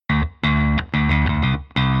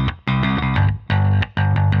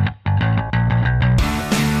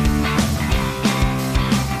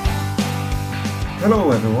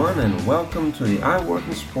Hello everyone and welcome to the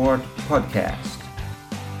iWorkinSport podcast.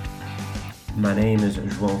 My name is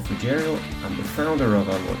João Fugero. I'm the founder of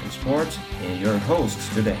iWorkinSport and your host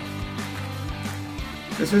today.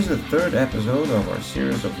 This is the third episode of our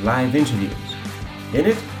series of live interviews. In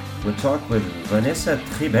it, we'll talk with Vanessa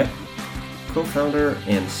Tribet, co-founder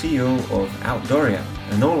and CEO of Outdooria,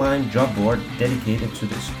 an online job board dedicated to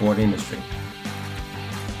the sport industry.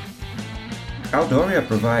 Outdooria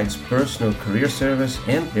provides personal career service,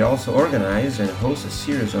 and they also organize and host a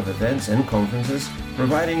series of events and conferences,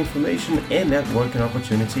 providing information and networking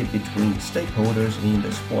opportunity between stakeholders in the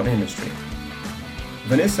sport industry.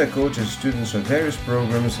 Vanessa coaches students of various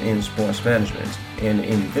programs in sports management, and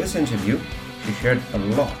in this interview, she shared a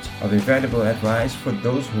lot of invaluable advice for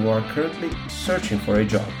those who are currently searching for a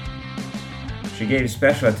job. She gave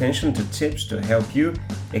special attention to tips to help you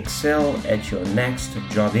excel at your next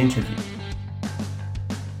job interview.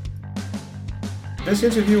 This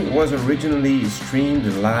interview was originally streamed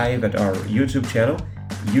live at our YouTube channel,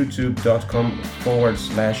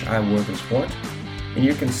 youtube.com/iWorkinSport, and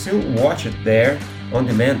you can still watch it there on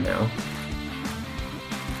demand now.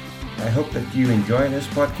 I hope that you enjoy this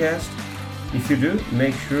podcast. If you do,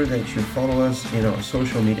 make sure that you follow us in our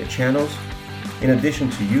social media channels. In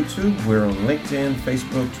addition to YouTube, we're on LinkedIn,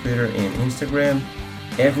 Facebook, Twitter, and Instagram,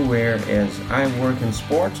 everywhere as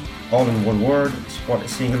iWorkinSport, all in one word, sport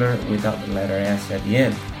is singular without the letter S at the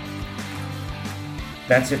end.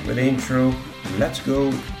 That's it with the intro. Let's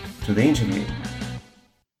go to the interview.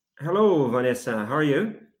 Hello, Vanessa. How are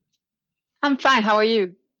you? I'm fine. How are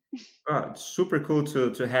you? It's super cool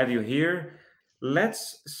to have you here.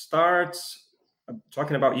 Let's start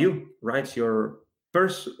talking about you, right? A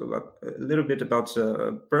little bit about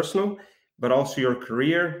personal, but also your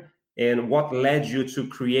career and what led you to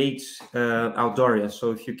create Outdooria.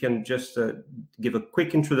 So if you can just give a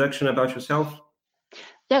quick introduction about yourself.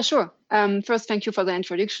 Yeah, sure. First, thank you for the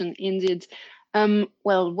introduction. Indeed.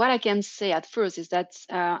 Well, what I can say at first is that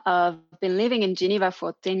I've been living in Geneva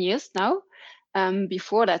for 10 years now.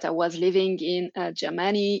 Before that, I was living in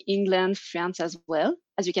Germany, England, France as well,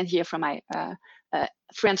 as you can hear from my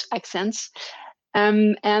French accent.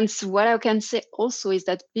 And what I can say also is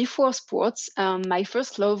that before sports, my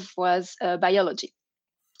first love was biology.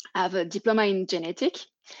 I have a diploma in genetics,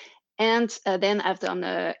 and then I've done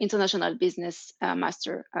an international business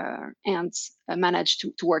master and managed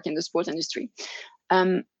to work in the sport industry.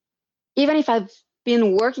 Even if I've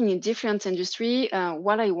been working in different industry,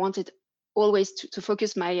 what I wanted always to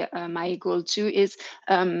focus my goal to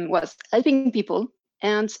was helping people,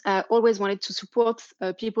 and I always wanted to support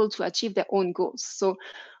people to achieve their own goals. So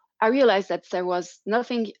I realized that there was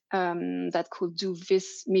nothing that could do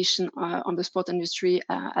this mission on the sport industry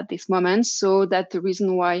at this moment. So that's the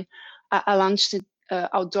reason why I launched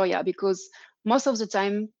Outdooria, because most of the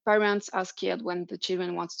time parents are scared when the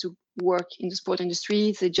children want to work in the sport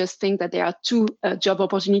industry. They just think that there are two job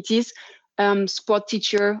opportunities, sport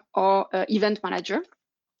teacher or event manager.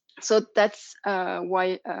 So that's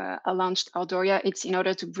why I launched Outdooria. It's in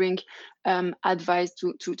order to bring advice,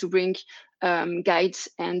 to bring guides,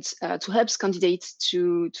 and to help candidates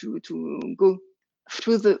to go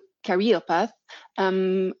through the career path.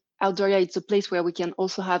 Outdooria is a place where we can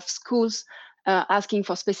also have schools asking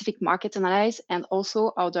for specific market analysis, and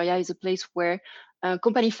also Outdooria is a place where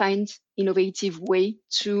company find innovative way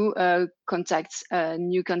to contact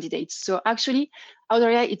new candidates. So actually,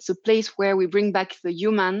 Outdooria, it's a place where we bring back the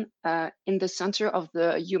human in the center of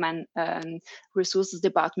the human resources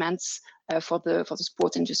departments for the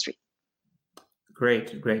sport industry.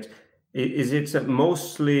 Great. Is it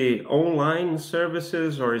mostly online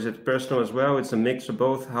services or is it personal as well? It's a mix of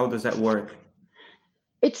both. How does that work?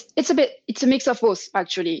 It's a mix of both,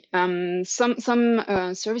 actually. Some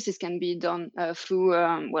services can be done through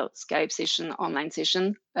Skype session, online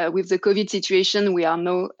session. With the COVID situation, we are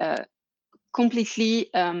now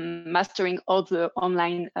completely mastering all the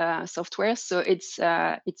online software, so it's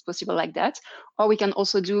possible like that. Or we can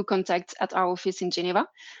also do contact at our office in Geneva.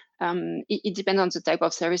 It depends on the type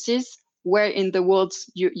of services. Where in the world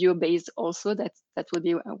you're based also, that will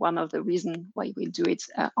be one of the reasons why we do it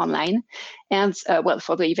online. And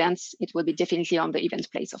for the events, it will be definitely on the event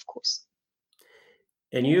place, of course.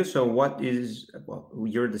 And you, so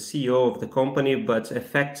you're the CEO of the company, but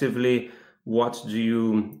effectively, what do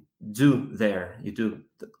you do there? You do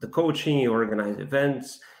the coaching, you organize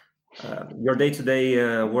events, your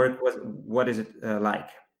day-to-day work, what is it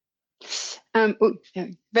like?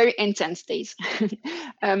 Very intense days.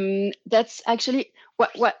 That's actually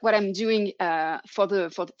what I'm doing for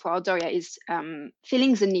Outdooria is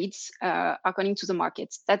filling the needs according to the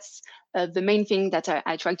market. That's the main thing that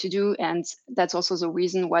I try to do, and that's also the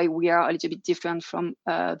reason why we are a little bit different from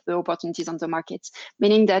the opportunities on the market.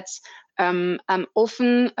 Meaning that I'm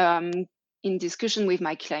often in discussion with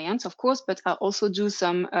my clients, of course, but I also do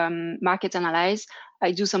some market analysis.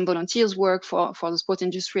 I do some volunteers work for the sport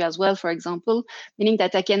industry as well, for example, meaning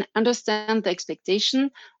that I can understand the expectation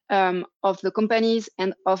of the companies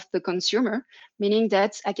and of the consumer, meaning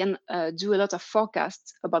that I can do a lot of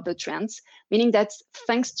forecasts about the trends, meaning that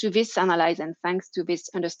thanks to this analysis and thanks to this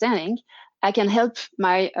understanding, I can help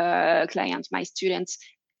my clients, my students,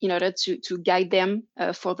 in order to guide them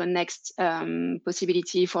for the next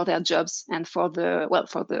possibility for their jobs and for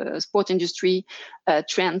the sport industry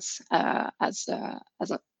trends as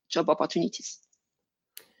job opportunities.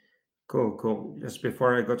 Cool. Just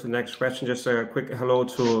before I go to the next question, just a quick hello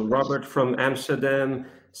to Robert from Amsterdam,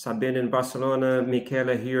 Sabine in Barcelona,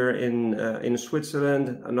 Michele here in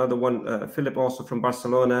Switzerland, another one, Philip also from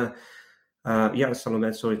Barcelona.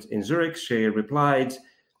 Salome, so it's in Zurich, she replied.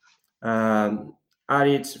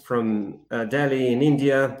 Arit from Delhi in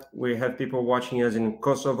India. We have people watching us in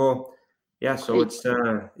Kosovo. Yeah, so it's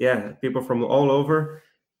people from all over.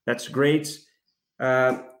 That's great.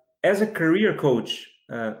 As a career coach,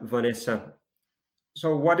 Vanessa,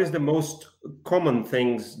 so what is the most common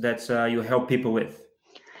things that you help people with?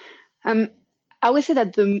 I would say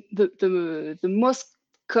that the most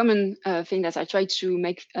common thing that I try to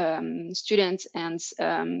make students and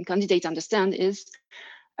candidates understand is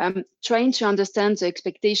trying to understand the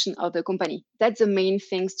expectation of the company. That's the main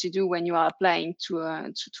things to do when you are applying to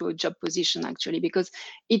a job position, actually, because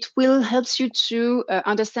it will help you to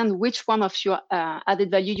understand which one of your added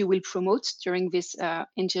value you will promote during this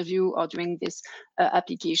interview or during this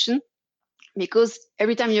application. Because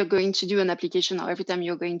every time you're going to do an application or every time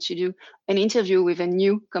you're going to do an interview with a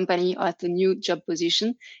new company or at a new job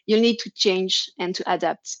position, you'll need to change and to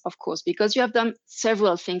adapt, of course, because you have done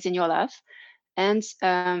several things in your life. And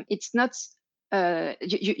it's not,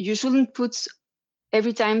 you shouldn't put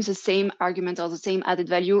every time the same argument or the same added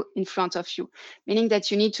value in front of you, meaning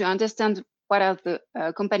that you need to understand what are the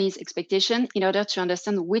company's expectation in order to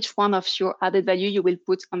understand which one of your added value you will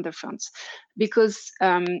put on the front, because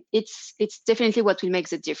it's definitely what will make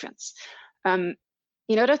the difference.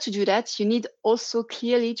 In order to do that, you need also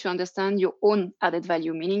clearly to understand your own added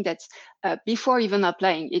value, meaning that before even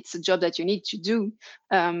applying, it's a job that you need to do.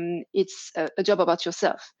 It's a job about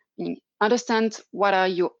yourself. Meaning understand what are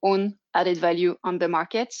your own added value on the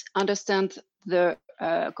market, understand the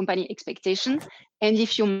company expectation, and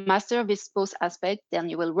if you master this both aspect, then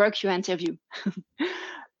you will work your interview.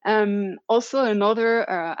 Also, another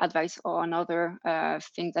advice or another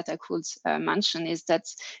thing that I could mention is that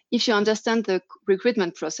if you understand the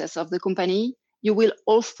recruitment process of the company, you will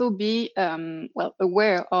also be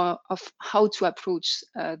aware of how to approach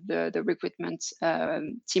the recruitment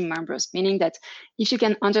team members, meaning that if you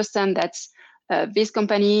can understand that this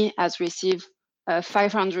company has received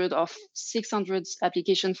 500 or 600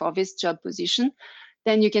 applications for this job position,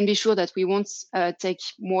 then you can be sure that we won't take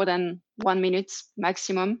more than 1 minute,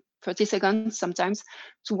 maximum 30 seconds sometimes,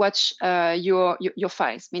 to watch your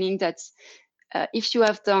files, meaning that if you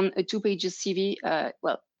have done a 2-page CV,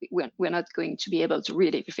 we're not going to be able to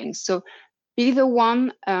read everything. So be the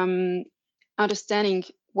one understanding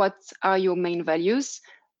what are your main values,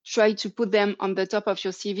 try to put them on the top of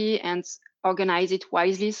your CV and organize it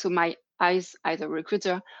wisely, so my eyes, as a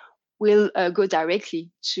recruiter, will go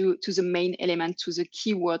directly to the main element, to the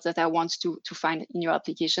keywords that I want to find in your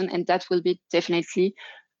application, and that will be definitely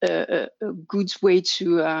a good way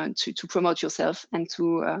to promote yourself and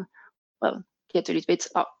to get a little bit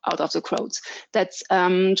out of the crowd. That's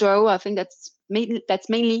Joao. I think that's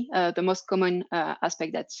mainly the most common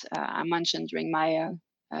aspect that I mentioned during my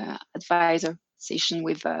advisor session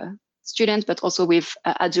with students, but also with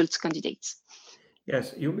adult candidates.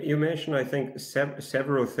 Yes, you mentioned, I think,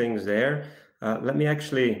 several things there. Let me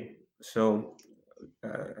actually,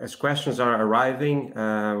 as questions are arriving,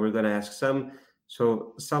 we're going to ask some.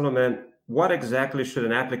 So, Salome, what exactly should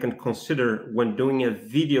an applicant consider when doing a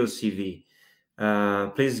video CV?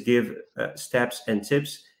 Please give steps and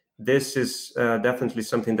tips. This is definitely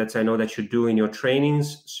something that I know that you do in your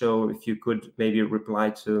trainings. So if you could maybe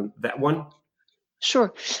reply to that one.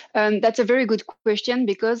 Sure. That's a very good question,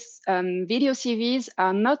 because video CVs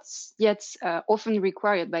are not yet often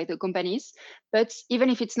required by the companies. But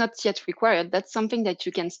even if it's not yet required, that's something that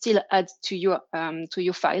you can still add to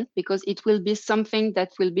your file, because it will be something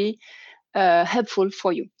that will be helpful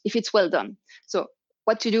for you if it's well done. So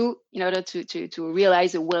what to do in order to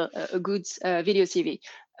realize a good video CV?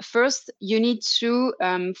 First, you need to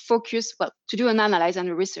focus, to do an analysis and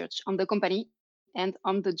a research on the company and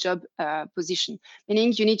on the job position,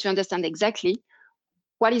 meaning you need to understand exactly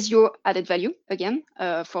what is your added value, again,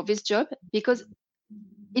 for this job, because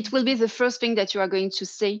it will be the first thing that you are going to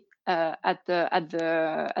say at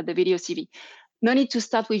the video CV. No need to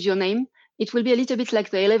start with your name. It will be a little bit like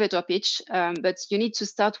the elevator pitch, but you need to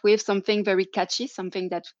start with something very catchy, something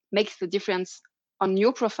that makes the difference on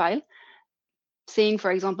your profile. Saying,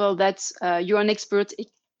 for example, that you're an expert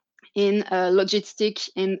in logistics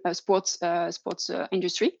in sports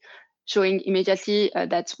industry, showing immediately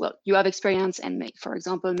that you have experience, and for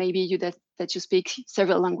example, maybe that you speak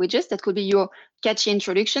several languages. That could be your catchy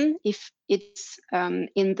introduction if it's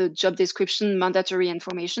in the job description mandatory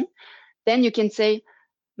information. Then you can say,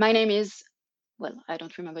 my name is, I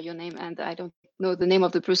don't remember your name and I don't know the name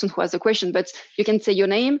of the person who has the question, but you can say your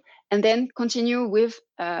name and then continue with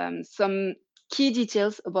some key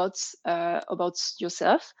details about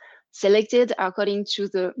yourself, selected according to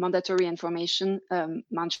the mandatory information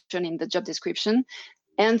mentioned in the job description,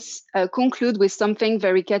 and conclude with something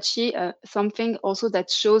very catchy, something also that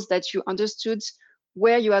shows that you understood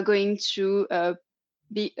where you are going to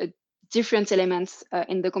be different elements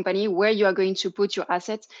in the company, where you are going to put your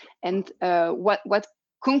assets, and what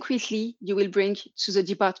concretely you will bring to the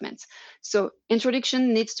department. So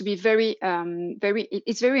introduction needs to be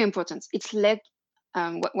it's very important. It's like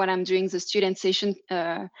when I'm doing the student session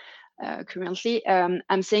currently,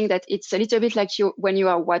 I'm saying that it's a little bit like when you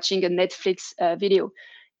are watching a Netflix video.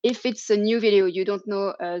 If it's a new video, you don't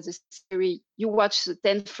know the series, you watch the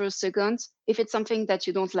 10 first seconds. If it's something that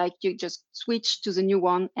you don't like, you just switch to the new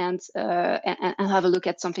one and have a look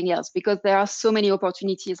at something else, because there are so many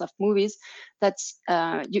opportunities of movies that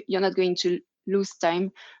you're not going to lose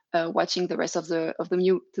time watching the rest of the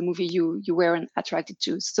movie you weren't attracted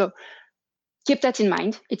to. So keep that in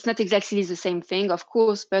mind. It's not exactly the same thing, of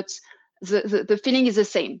course, but the feeling is the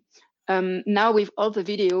same. Now with all the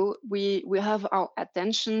video, we have our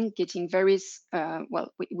attention getting very,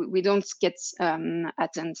 we don't get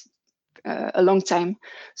attend a long time.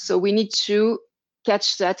 So we need to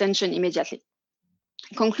catch the attention immediately.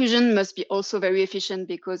 Conclusion must be also very efficient,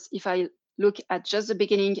 because if I look at just the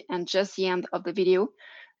beginning and just the end of the video,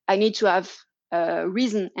 I need to have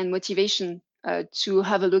reason and motivation to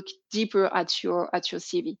have a look deeper at your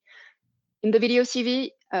CV. In the video CV,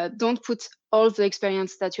 don't put all the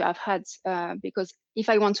experience that you have had, because if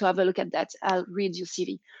I want to have a look at that, I'll read your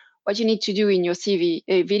CV. What you need to do in your CV,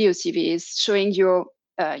 video CV, is showing your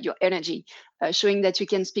energy, showing that you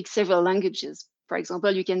can speak several languages. For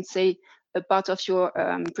example, you can say a part of your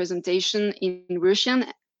presentation in Russian.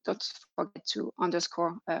 Don't forget to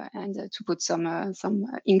underscore and to put some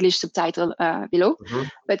English subtitle below. Mm-hmm.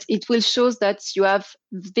 But it will show that you have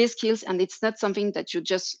these skills, and it's not something that you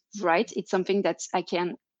just write. It's something that I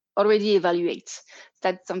can already evaluate.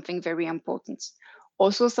 That's something very important.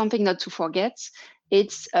 Also, something not to forget,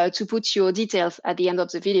 it's to put your details at the end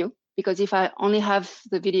of the video. Because if I only have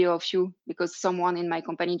the video of you because someone in my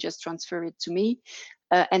company just transferred it to me,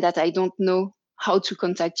 and that I don't know how to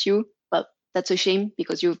contact you, that's a shame,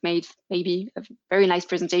 because you've made maybe a very nice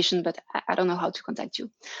presentation, but I don't know how to contact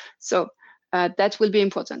you. So that will be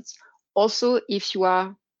important. Also, if you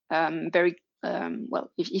are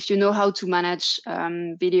if you know how to manage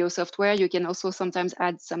video software, you can also sometimes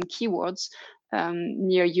add some keywords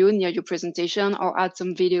near your presentation, or add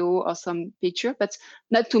some video or some picture, but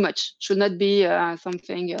not too much. Should not be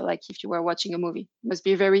something like if you were watching a movie. It must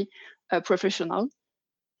be very professional.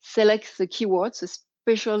 Select the keywords,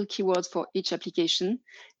 special keywords for each application,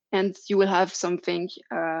 and you will have something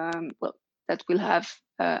that will have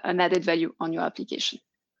an added value on your application.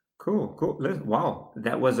 Cool. Wow,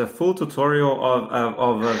 that was a full tutorial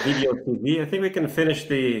of video CV. I think we can finish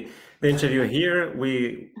the interview here.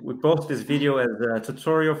 We post this video as a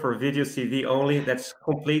tutorial for video CV only. That's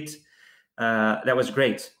complete. That was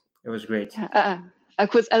great. It was great. I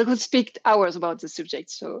could speak hours about the subject,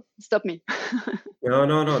 so stop me.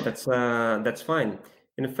 No, that's fine.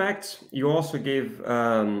 In fact, you also gave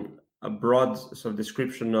a broad sort of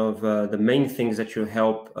description of the main things that you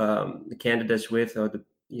help the candidates with, or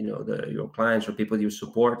your clients or people you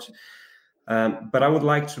support. But I would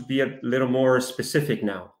like to be a little more specific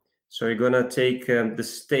now. So you're going to take the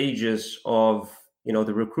stages of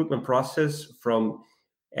the recruitment process, from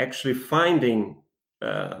actually finding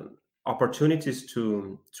opportunities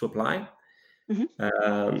to apply.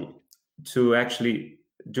 Mm-hmm. To actually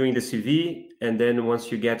doing the CV, and then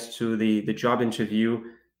once you get to the job interview,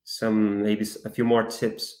 maybe a few more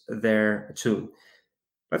tips there too.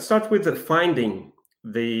 Let's start with finding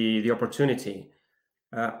the opportunity.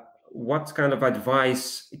 What kind of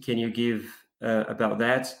advice can you give about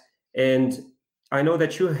that? And I know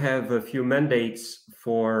that you have a few mandates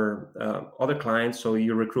for other clients, so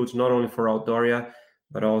you recruit not only for Outdooria,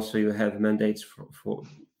 but also you have mandates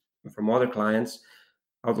from other clients.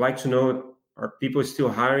 I would like to know, are people still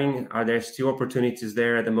hiring? Are there still opportunities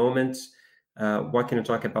there at the moment? What can you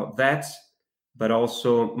talk about that? But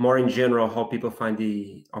also more in general, how people find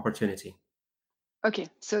the opportunity. Okay,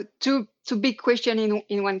 so two big questions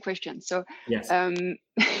in one question. So yes.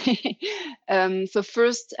 So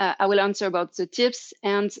first, I will answer about the tips,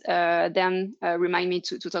 and then remind me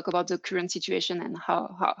to talk about the current situation and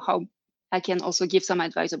how I can also give some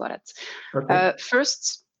advice about it. Okay.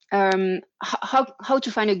 First, how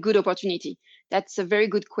to find a good opportunity? That's a very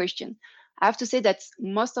good question. I have to say that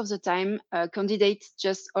most of the time, candidates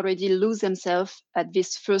just already lose themselves at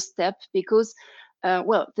this first step because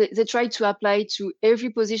they try to apply to every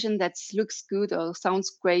position that looks good or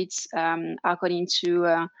sounds great, according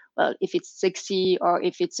to, if it's sexy or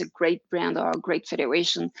if it's a great brand or a great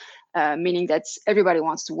federation, meaning that everybody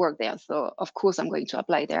wants to work there. So of course I'm going to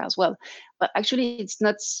apply there as well. But actually it's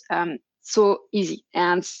not so easy.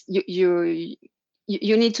 And you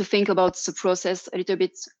need to think about the process a little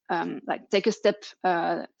bit, like take a step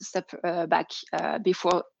back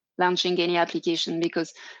before launching any application,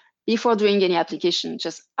 because before doing any application,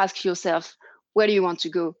 just ask yourself, where do you want to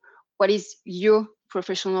go? What is your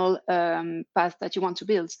professional path that you want to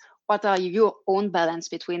build? What are your own balance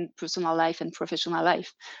between personal life and professional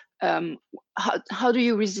life? How do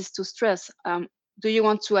you resist to stress? Do you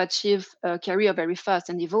want to achieve a career very fast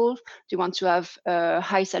and evolve? Do you want to have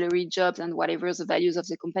high salary jobs and whatever the values of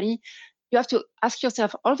the company? You have to ask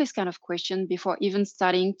yourself all these kind of questions before even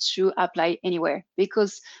starting to apply anywhere,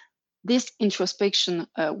 because this introspection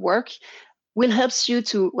work will help you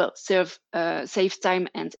to save time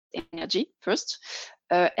and energy first,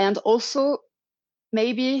 and also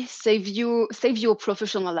maybe save your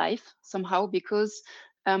professional life somehow, because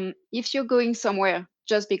if you're going somewhere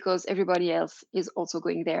just because everybody else is also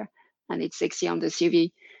going there and it's sexy on the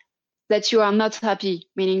CV, that you are not happy,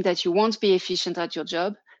 meaning that you won't be efficient at your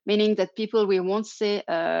job, meaning that people won't say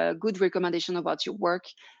a good recommendation about your work,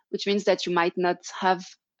 which means that you might not have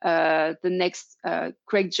the next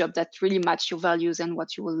great job that really match your values and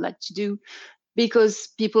what you would like to do, because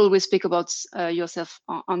people will speak about yourself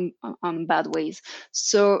on bad ways.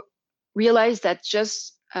 So realize that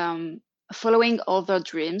just following other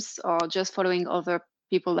dreams or just following other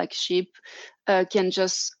people like sheep can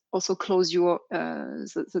just also close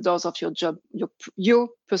the doors of your job, your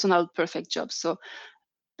personal perfect job. So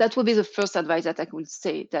that would be the first advice that I would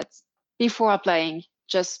say, that before applying,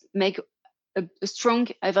 just make a strong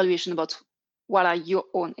evaluation about what are your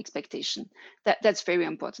own expectations. That's very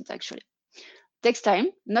important, actually. Takes time,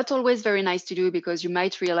 not always very nice to do, because you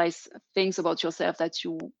might realize things about yourself that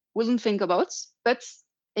you wouldn't think about, but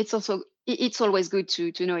it's always good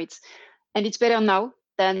to know it. And it's better now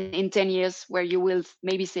than in 10 years, where you will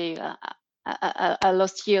maybe say, I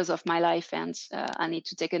lost years of my life and I need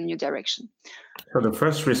to take a new direction. So the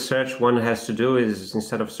first research one has to do is,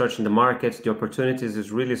 instead of searching the market, the opportunities,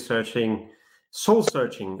 is really soul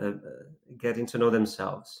searching, getting to know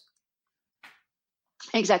themselves.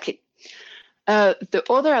 Exactly. The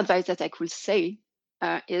other advice that I could say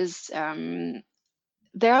is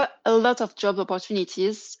there are a lot of job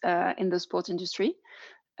opportunities in the sport industry.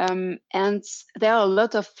 And there are a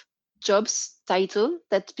lot of jobs title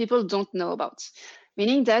that people don't know about,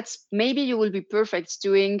 meaning that maybe you will be perfect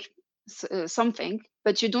doing something,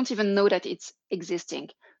 but you don't even know that it's existing.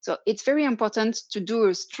 So it's very important to do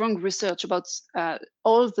a strong research about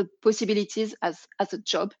all the possibilities as a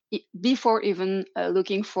job before even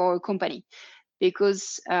looking for a company,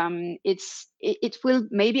 because it will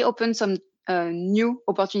maybe open some new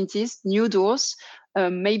opportunities, new doors.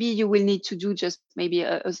 Maybe you will need to do just maybe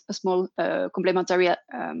a small complementary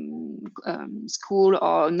school,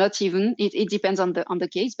 or not even. It depends on the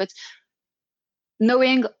case. But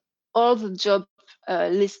knowing all the job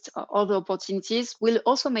list, all the opportunities, will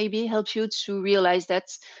also maybe help you to realize that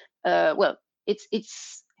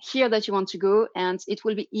it's here that you want to go, and it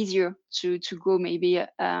will be easier to go maybe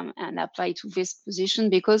and apply to this position,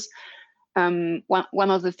 because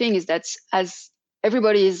one of the things is that as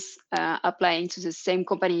everybody is applying to the same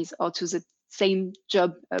companies or to the same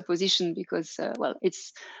job position, because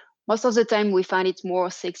it's most of the time we find it more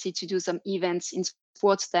sexy to do some events in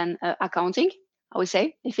sports than accounting, I would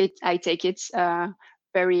say, I take it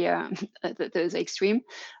very the extreme.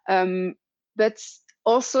 But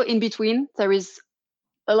also in between, there is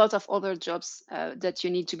a lot of other jobs that you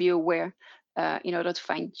need to be aware in order to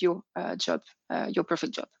find your job, your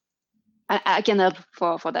perfect job. I can help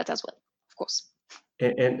for that as well, of course.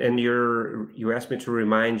 And you asked me to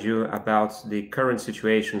remind you about the current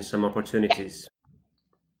situation, some opportunities.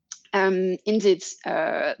 Indeed,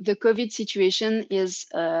 the COVID situation is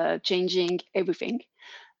changing everything.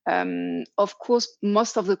 Of course,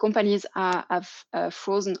 most of the companies have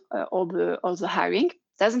frozen all the hiring.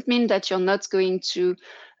 Doesn't mean that you're not going to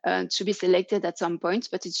be selected at some point,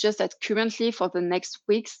 but it's just that currently, for the next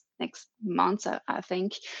weeks, next months, I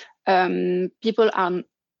think,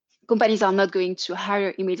 companies are not going to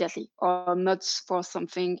hire immediately, or not for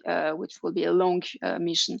something which will be a long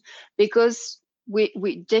mission, because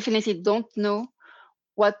we definitely don't know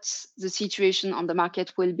what the situation on the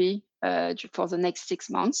market will be for the next 6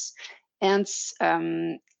 months. And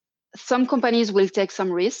some companies will take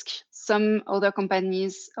some risk. Some other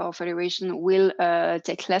companies or federation will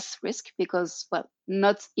take less risk, because, well,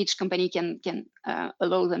 not each company can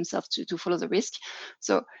allow themselves to follow the risk.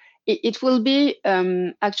 So it will be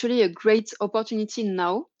actually a great opportunity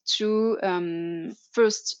now to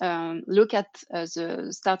first look at the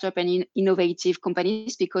startup and innovative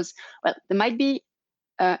companies, because, well, there might be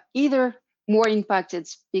either more impacted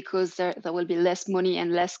because there will be less money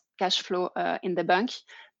and less cash flow in the bank,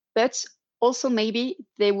 but also maybe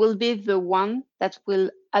they will be the one that will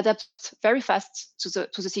adapt very fast to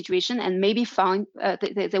the situation, and maybe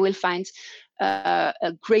they will find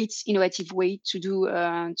a great innovative way to do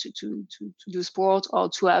sport, or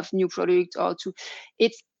to have new product, or to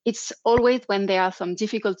it's always when there are some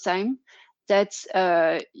difficult time that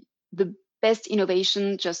the best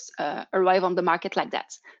innovation just arrive on the market like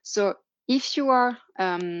that. So if you are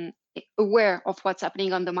aware of what's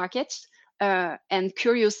happening on the market and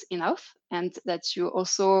curious enough, and that you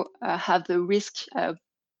also have the risk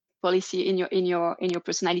policy in your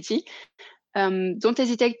personality, don't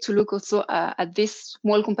hesitate to look also at these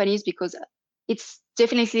small companies, because it's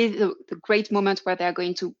definitely the great moment where they are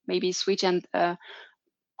going to maybe switch and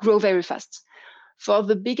grow very fast. For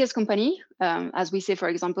the biggest company, as we say, for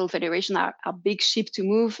example, federation are big ship to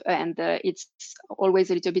move, and it's always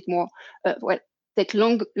a little bit more take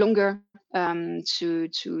longer to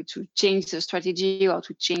change the strategy, or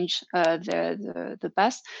to change the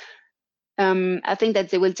path. I think that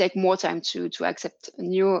they will take more time to accept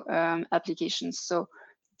new applications. So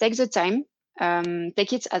take the time,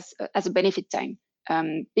 take it as a benefit time.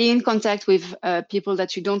 Be in contact with people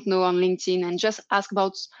that you don't know on LinkedIn, and just ask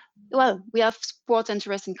about, well, we have sport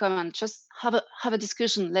interest in common. Just have a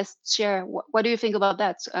discussion. Let's share. What do you think about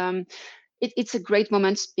that? It's a great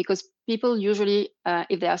moment, because people usually,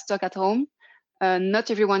 if they are stuck at home, not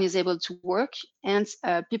everyone is able to work, and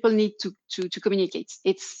people need to communicate.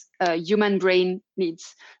 It's human brain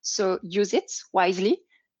needs. So use it wisely.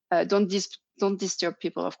 Don't disturb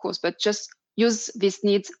people, of course, but just use this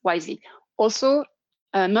need wisely. Also,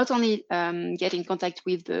 not only get in contact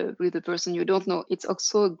with the person you don't know, it's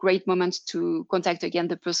also a great moment to contact again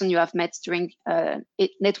the person you have met during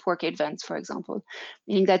network events, for example.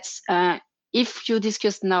 Meaning that if you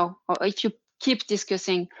discuss now, or if you keep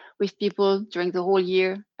discussing with people during the whole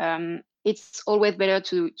year, it's always better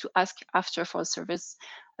to ask after for a service,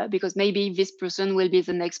 because maybe this person will be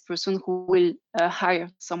the next person who will hire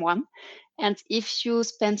someone. And if you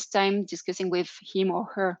spend time discussing with him or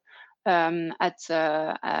her during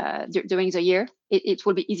the year, it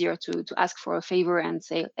will be easier to ask for a favor and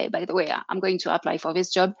say, hey, by the way, I'm going to apply for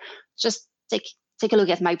this job. Just take a look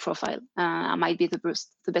at my profile. I might be the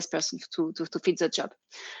best person to fit the job.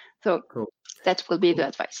 So cool. That will be the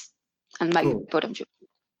advice and my point of view.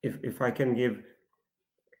 If I can give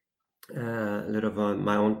a little of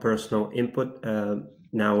my own personal input,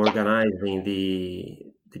 now organizing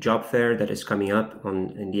the job fair that is coming up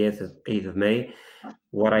in the 8th of May,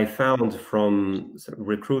 what I found from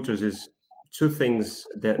recruiters is two things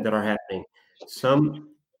that are happening. Some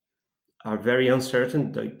are very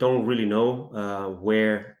uncertain. They don't really know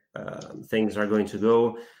where things are going to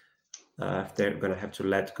go, if they're going to have to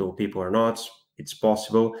let go people or not. It's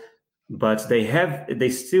possible, but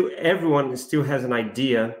everyone still has an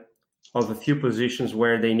idea of a few positions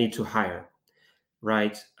where they need to hire,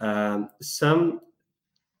 right? Some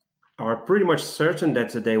are pretty much certain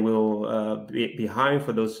that they will be hiring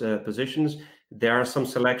for those positions. There are some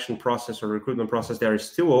selection process or recruitment process that are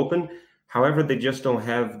still open. However, they just don't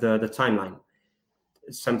have the timeline.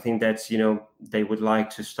 It's something that they would like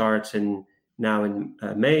to start now in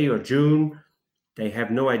May or June. They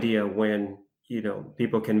have no idea when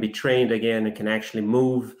people can be trained again and can actually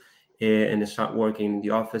move and start working in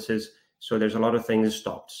the offices. So there's a lot of things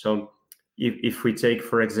stopped. So if we take,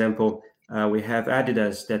 for example, We have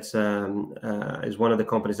Adidas, that's is one of the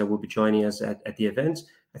companies that will be joining us at the event.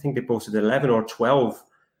 I think they posted 11 or 12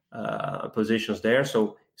 positions there.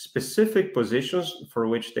 So specific positions for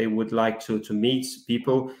which they would like to meet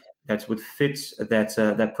people that would fit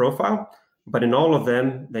that profile. But in all of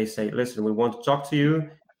them, they say, listen, we want to talk to you,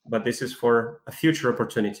 but this is for a future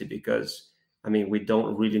opportunity, because, I mean, we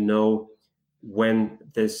don't really know when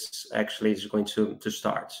this actually is going to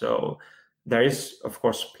start. So there is, of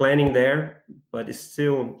course, planning there, but it's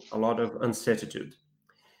still a lot of uncertainty.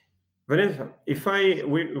 Vanessa,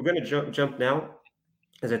 we're going to jump now.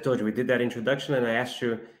 As I told you, we did that introduction, and I asked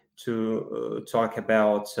you to talk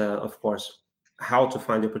about, of course, how to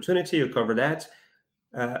find the opportunity. You cover that.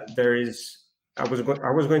 I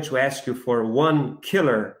was going to ask you for one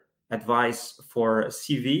killer advice for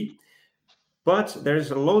CV, but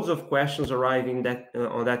there's loads of questions arriving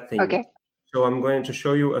on that thing. Okay. So I'm going to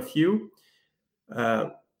show you a few.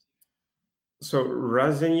 So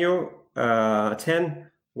Rasenio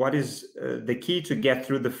 10, what is the key to get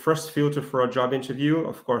through the first filter for a job interview?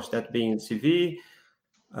 Of course, that being CV.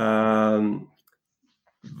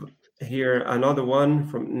 Here, another one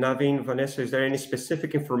from Naveen. Vanessa, is there any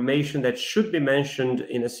specific information that should be mentioned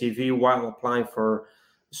in a CV while applying for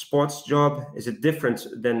a sports job? Is it different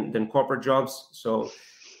than corporate jobs? So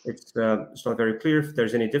it's not very clear if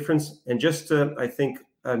there's any difference. And just, I think,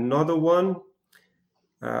 another one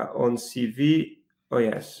on CV. Oh,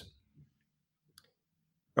 yes.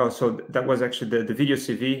 Oh, so that was actually the video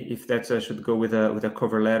CV. If that should go with a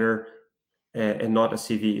cover letter and not a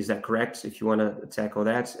CV, is that correct? If you want to tackle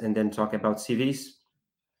that and then talk about CVs.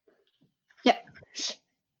 Yeah.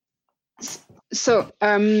 So,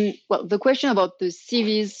 well, the question about the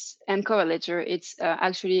CVs and cover letter, it's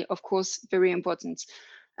actually, of course, very important.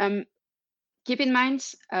 Keep in mind,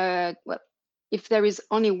 well, if there is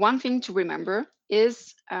only one thing to remember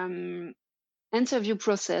is interview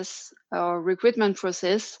process or recruitment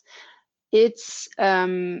process. It's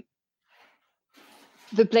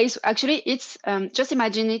the place, actually, it's just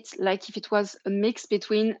imagine it like if it was a mix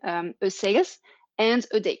between a sales and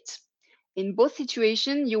a date. In both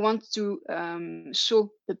situations, you want to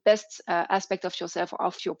show the best aspect of yourself,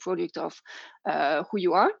 of your product, of who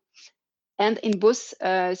you are. And in both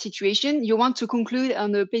situations, you want to conclude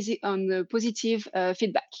on the positive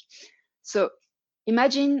feedback. So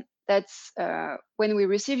imagine that when we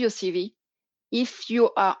receive your CV, if you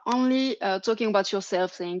are only talking about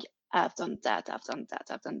yourself, saying, I've done that, I've done that,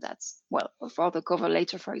 I've done that. Well, for the cover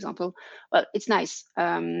letter, for example, well, it's nice,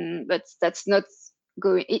 but that's not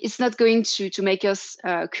going. It's not going to make us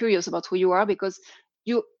curious about who you are, because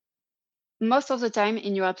you most of the time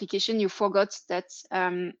in your application you forgot that.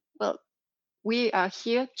 Well, we are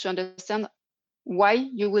here to understand why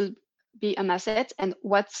you will be an asset and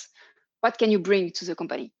what can you bring to the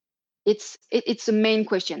company. It's the main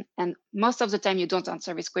question, and most of the time you don't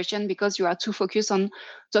answer this question because you are too focused on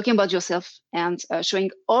talking about yourself and showing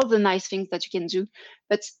all the nice things that you can do.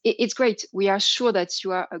 But it's great. We are sure that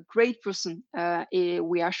you are a great person.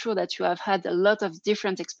 We are sure that you have had a lot of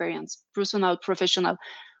different experience, personal, professional.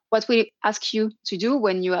 What we ask you to do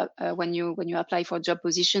when you apply for a job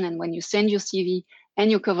position and when you send your CV and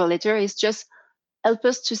your cover letter is just help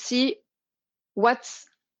us to see what,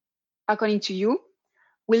 according to you,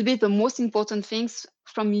 will be the most important things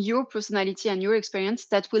from your personality and your experience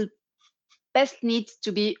that will best need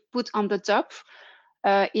to be put on the top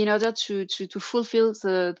in order to fulfill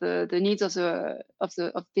the needs of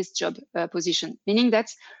this job position. Meaning that,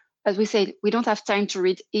 as we said, we don't have time to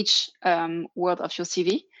read each word of your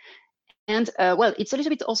CV. And well, it's a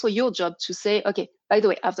little bit also your job to say, okay, by the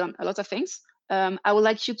way, I've done a lot of things. I would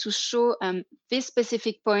like you to show this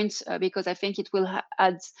specific point because I think it will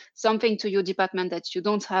add something to your department that you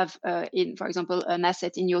don't have in, for example, an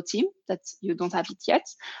asset in your team that you don't have it yet.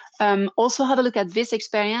 Also have a look at this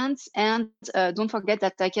experience, and don't forget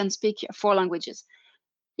that I can speak 4 languages.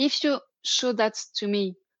 If you show that to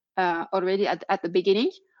me already at the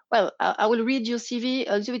beginning, well, I will read your CV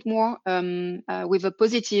a little bit more with a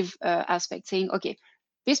positive aspect, saying, okay,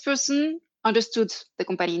 this person understood the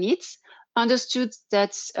company needs, understood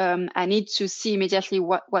that I need to see immediately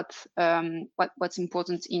what's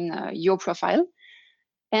important in your profile,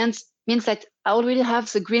 and means that I already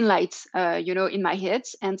have the green light, in my head,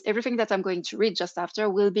 and everything that I'm going to read just after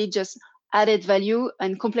will be just added value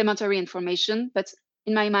and complementary information. But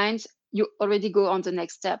in my mind, you already go on the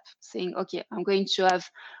next step, saying, okay, I'm going to have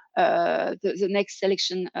the next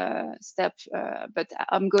selection step, but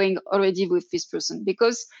I'm going already with this person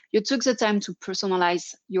because you took the time to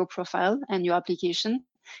personalize your profile and your application.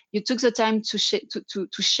 You took the time to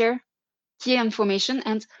share key information,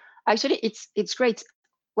 and actually, it's great.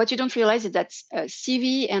 what you don't realize is that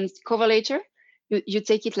CV and cover letter, you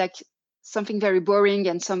take it like something very boring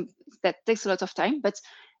and that takes a lot of time, but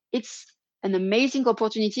it's an amazing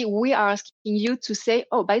opportunity. We are asking you to say,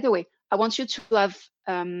 oh, by the way, I want you to have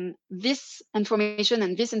this information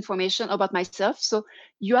and this information about myself. So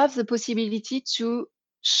you have the possibility to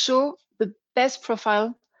show the best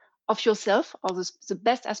profile of yourself, or the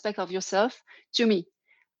best aspect of yourself to me.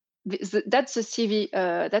 That's the CV.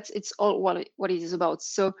 It's all what it is about.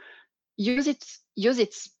 So use it,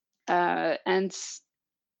 and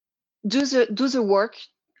do the work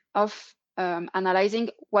of analyzing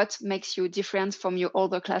what makes you different from your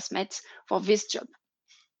other classmates for this job.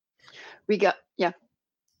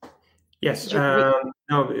 Yes.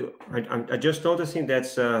 No, I just noticing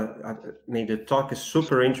that's. I mean, the talk is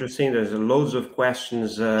super interesting. There's loads of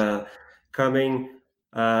questions coming,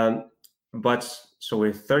 but so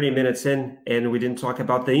we're 30 minutes in, and we didn't talk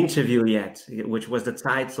about the interview yet, which was the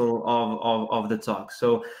title of the talk.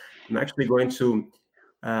 So I'm actually going to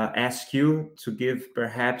ask you to give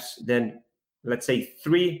perhaps then, let's say,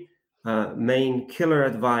 3 main killer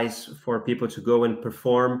advice for people to go and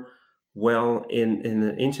perform well in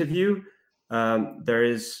an interview. There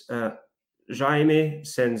is Jaime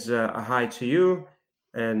sends a hi to you,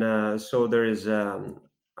 and so there is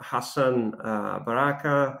Hassan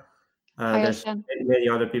Baraka. Hi, There's many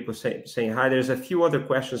other people saying hi. There's a few other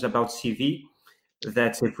questions about CV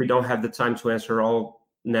that if we don't have the time to answer all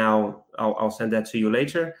now, I'll send that to you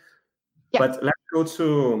later. Yeah. But let's go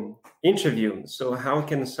to interview. So how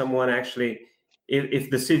can someone actually,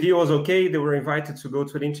 if the CV was okay, they were invited to go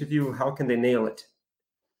to an interview, how can they nail it?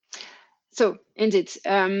 So indeed,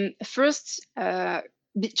 first,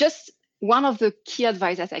 just one of the key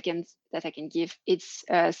advice that I can give. It's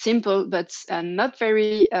simple, but not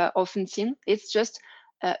very often seen. It's just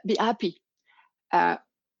be happy,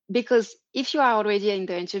 because if you are already in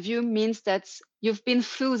the interview, means that you've been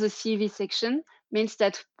through the CV section, means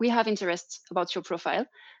that we have interest about your profile.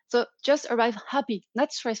 So just arrive happy,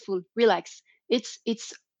 not stressful, relax. It's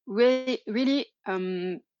really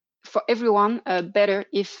for everyone better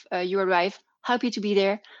if you arrive happy to be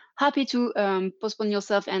there, happy to postpone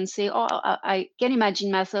yourself and say, oh, I can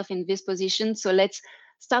imagine myself in this position. So let's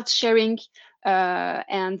start sharing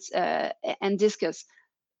and discuss.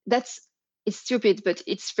 It's stupid, but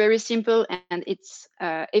it's very simple and it's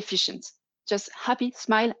efficient. Just happy,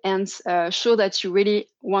 smile, and show that you really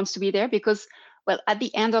want to be there, because, well, at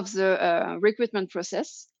the end of the recruitment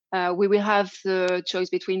process, we will have the choice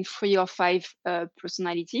between 3 or 5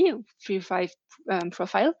 personality, 3 or 5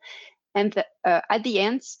 profile. And at the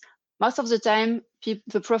end, most of the time,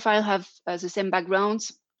 the profile have the same background,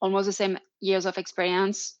 almost the same years of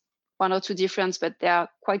experience, 1 or 2 difference, but they are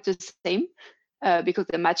quite the same. Because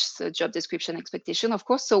they match the job description expectation, of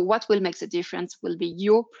course. So what will make the difference will be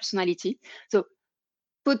your personality. So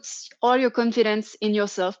put all your confidence in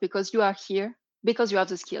yourself, because you are here, because you have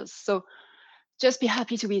the skills. So just be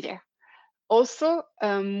happy to be there. Also,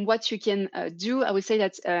 what you can do, I would say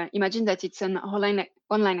that imagine that it's an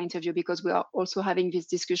online interview, because we are also having this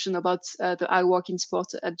discussion about the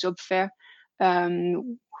iWorkinSport job fair,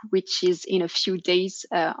 which is in a few days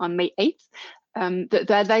on May 8th.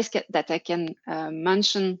 The advice that I can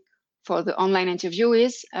mention for the online interview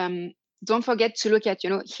is don't forget to look at,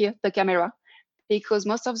 here, the camera, because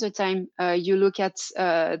most of the time you look at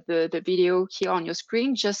the video here on your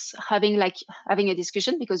screen, just having a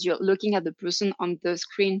discussion, because you're looking at the person on the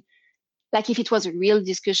screen like if it was a real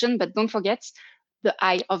discussion. But don't forget, the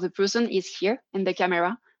eye of the person is here in the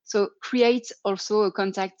camera. So create also a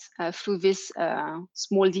contact through this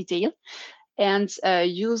small detail. And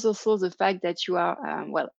use also the fact that you are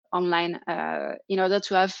online in order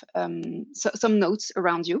to have some notes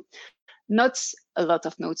around you. Not a lot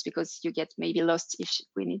of notes, because you get maybe lost if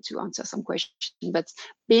we need to answer some question. But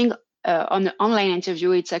being on an online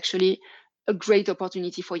interview, it's actually a great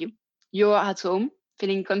opportunity for you. You're at home,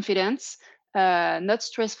 feeling confident, not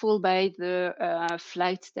stressful by the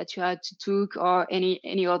flight that you had to took or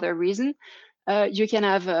any other reason. You can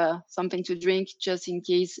have something to drink just in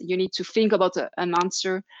case you need to think about an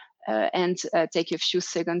answer and take a few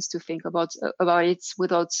seconds to think about it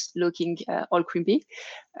without looking all crimpy.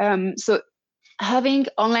 So having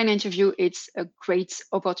online interview, it's a great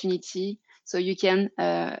opportunity. So you can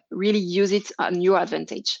really use it on your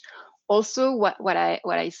advantage. Also, what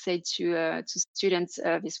I say to students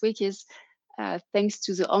this week is, thanks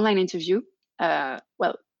to the online interview,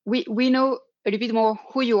 we know a little bit more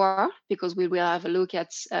who you are, because we will have a look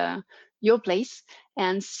at your place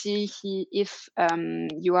and see if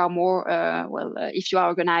you are more, if you are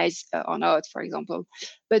organized or not, for example.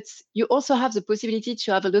 But you also have the possibility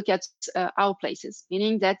to have a look at our places,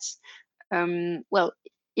 meaning that,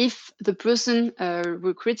 if the person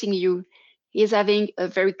recruiting you is having a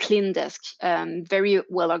very clean desk, very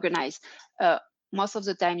well organized, most of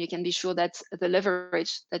the time you can be sure that the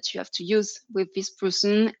leverage that you have to use with this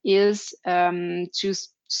person is to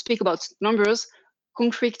speak about numbers,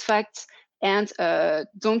 concrete facts, and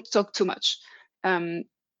don't talk too much.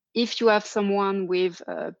 If you have someone with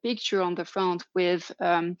a picture on the front with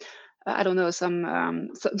I don't know,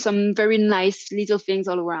 some very nice little things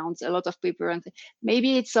all around, a lot of paper, and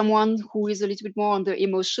maybe it's someone who is a little bit more on the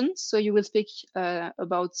emotion. So you will speak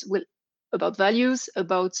about values,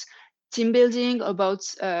 about team building, about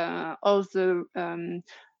all the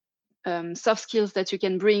soft skills that you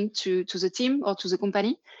can bring to the team or to the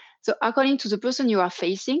company. So according to the person you are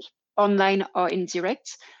facing, online or in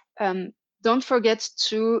direct, don't forget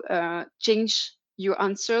to change your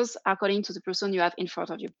answers according to the person you have in front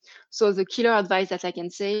of you. So the killer advice that I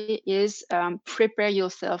can say is prepare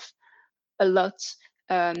yourself a lot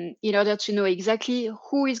in order to know exactly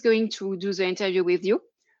who is going to do the interview with you,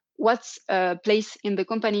 what place in the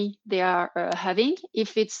company they are having,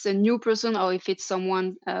 if it's a new person or if it's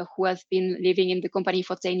someone who has been living in the company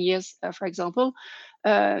for 10 years, for example.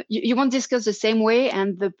 You won't discuss the same way,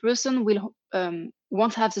 and the person will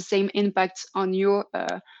won't have the same impact on your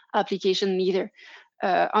application either.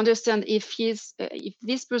 Understand if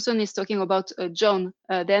this person is talking about John,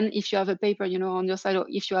 then if you have a paper, on your side, or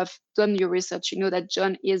if you have done your research, you know that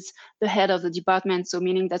John is the head of the department. So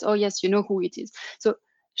meaning that, oh yes, you know who it is. So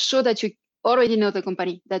show that you already know the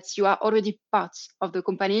company, that you are already part of the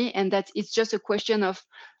company, and that it's just a question of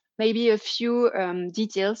maybe a few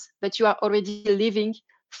details, but you are already living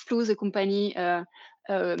through the company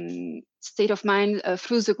state of mind,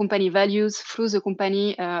 through the company values, through the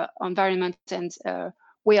company environment and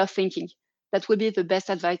way of thinking. That would be the best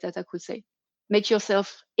advice that I could say. Make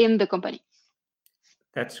yourself in the company.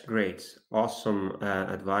 That's great. Awesome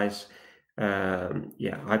advice.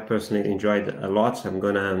 Yeah, I personally enjoyed a lot.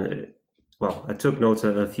 I took notes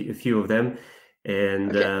of a few of them.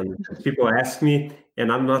 And Okay. people ask me,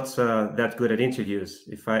 and I'm not that good at interviews.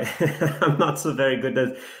 I'm not so very good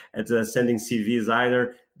at sending CVs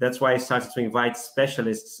either. That's why I started to invite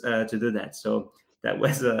specialists to do that. So that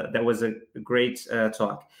was a great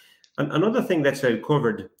talk. Another thing that I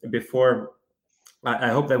covered before, I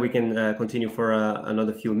hope that we can continue for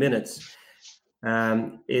another few minutes,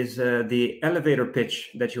 is the elevator pitch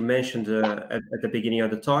that you mentioned at the beginning of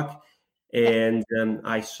the talk. And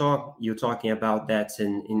I saw you talking about that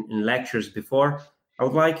in lectures before. I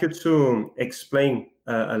would like you to explain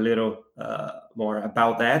a little more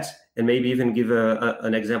about that, and maybe even give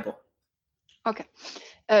an example. Okay.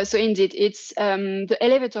 So indeed, it's the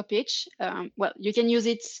elevator pitch. You can use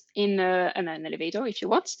it in an elevator if you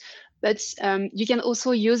want, but you can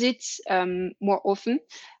also use it more often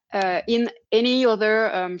in any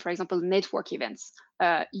other, for example, network events.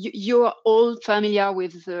 You're all familiar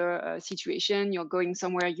with the situation. You're going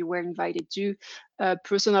somewhere you were invited to,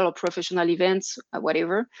 personal or professional events,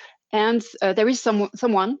 whatever. And there is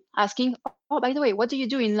someone asking, oh, by the way, what do you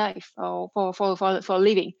do in life or for a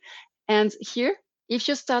living? And here, if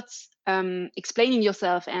you start explaining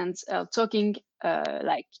yourself and talking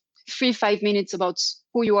like 5 minutes about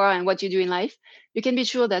who you are and what you do in life, you can be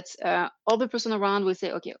sure that all the person around will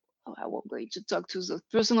say, okay, I'm going to talk to the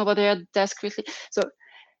person over there discreetly. So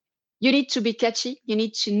you need to be catchy. You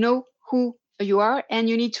need to know who you are, and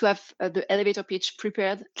you need to have the elevator pitch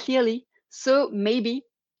prepared clearly. So maybe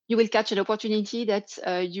you will catch an opportunity that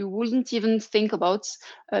you wouldn't even think about,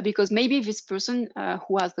 because maybe this person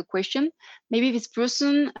who has the question, maybe this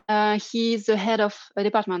person, he's the head of a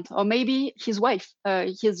department, or maybe his wife,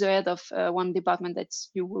 he's the head of one department that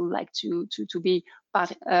you would like to be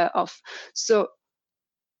part of. So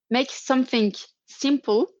make something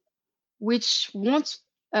simple, which won't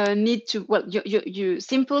need to, you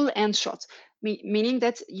simple and short, meaning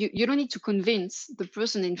that you don't need to convince the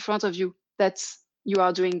person in front of you that you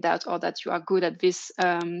are doing that or that you are good at this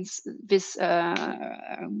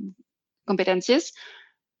competencies.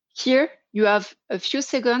 Here you have a few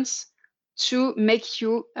seconds to make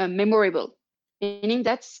you memorable, meaning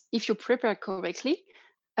that if you prepare correctly,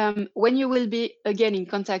 when you will be again in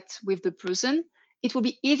contact with the person, it will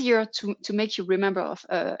be easier to make you remember of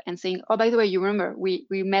and saying, oh, by the way, you remember we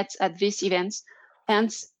met at this event.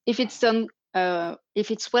 And if it's done,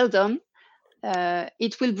 if it's well done,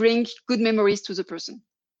 it will bring good memories to the person.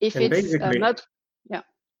 If And it's basically, not, yeah.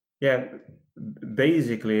 Yeah,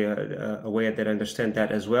 basically, a way that I understand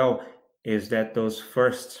that as well is that those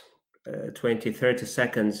first 20, 30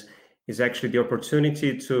 seconds is actually the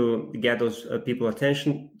opportunity to get those people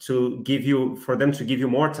attention for them to give you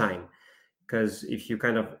more time. Because if you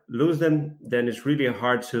kind of lose them, then it's really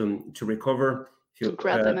hard to recover. If to you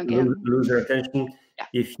grab them again. lose their attention, Yeah,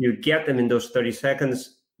 if you get them in those 30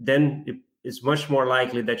 seconds, then it's much more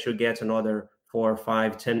likely that you get another 4,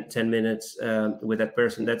 5, 10 minutes with that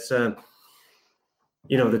person. That's the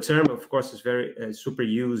term, of course, is very super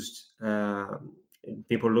used.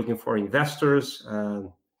 People looking for investors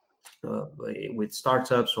with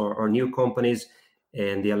startups or new companies,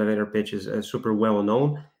 and the elevator pitch is super well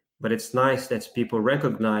known. But it's nice that people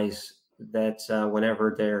recognize that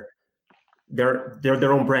whenever they're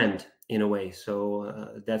their own brand in a way.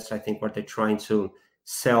 So that's, I think, what they're trying to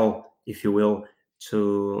sell, if you will,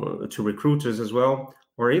 to recruiters as well,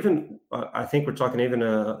 or even I think we're talking even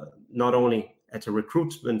not only at a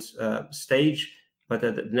recruitment stage, but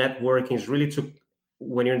that networking is really to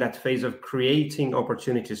when you're in that phase of creating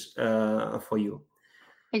opportunities for you.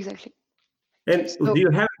 exactly. And So do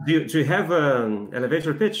you have an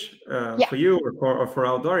elevator pitch yeah. for you or for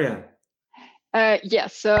Outdooria? Yeah,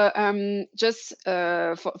 so just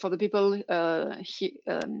for the people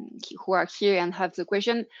who are here and have the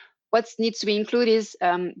question, what needs to be included is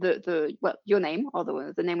your name or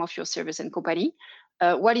the name of your service and company.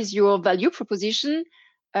 What is your value proposition?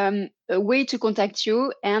 A way to contact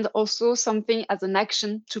you, and also something as an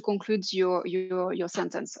action to conclude your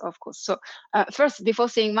sentence, of course. So first, before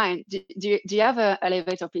saying mine, do you have an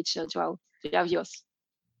elevator pitch, Joao? Do you have yours?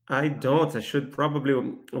 I don't. I should probably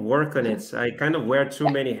work on it. I kind of wear too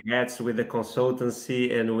many hats with the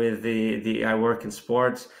consultancy and with the I work in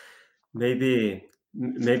sports. Maybe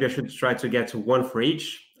I should try to get to one for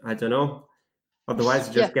each. I don't know. Otherwise,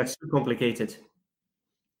 it Yeah. just gets too complicated.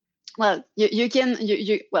 Well, you can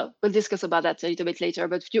well, we'll discuss about that a little bit later.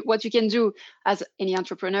 But what you can do as any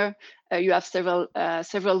entrepreneur, you have several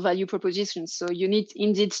value propositions. So you need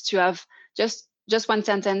indeed to have just one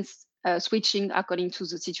sentence, switching according to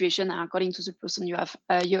the situation and according to the person you have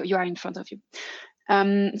you are in front of you.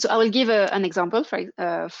 So I will give an example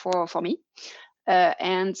for me,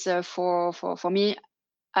 and for me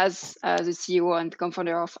as the CEO and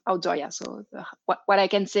co-founder of Outdooria. So what I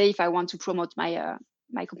can say if I want to promote my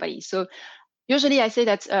company. So usually I say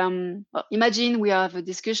that, well, imagine we have a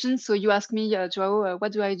discussion. So you ask me, Joao,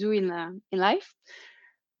 what do I do in life?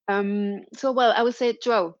 So, well, I would say,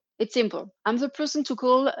 Joao, it's simple. I'm the person to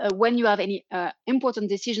call when you have any important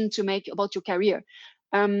decision to make about your career.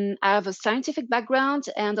 I have a scientific background,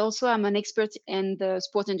 and also I'm an expert in the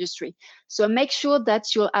sport industry. So make sure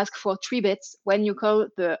that you'll ask for Tribet when you call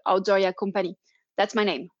the Outdooria company. That's my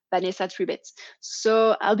name, Vanessa Tribet.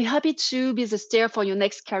 So I'll be happy to be the steer for your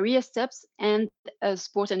next career steps and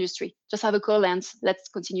sport industry. Just have a call and let's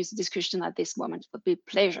continue the discussion at this moment. It would be a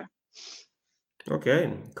pleasure.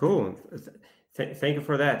 Okay, cool. Thank you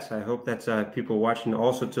for that. I hope that people watching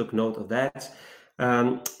also took note of that.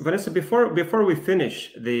 Vanessa, before we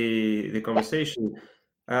finish the conversation,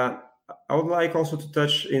 I would like also to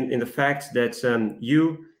touch in the fact that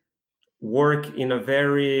you work in a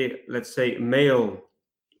very, let's say,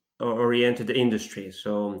 male-oriented industry.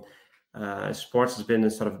 So sports has been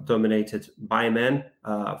sort of dominated by men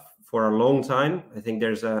for a long time. I think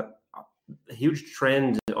there's a huge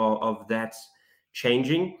trend of that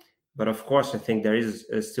changing, but of course, I think there is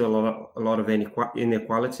still a lot of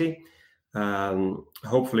inequality.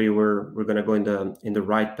 Hopefully, we're going to go in the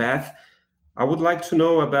right path. I would like to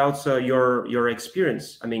know about your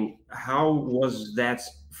experience. I mean, how was that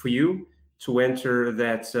for you to enter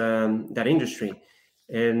that industry,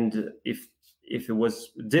 and if it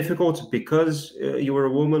was difficult because you were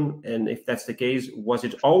a woman, and if that's the case, was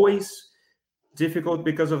it always difficult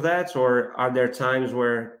because of that, or are there times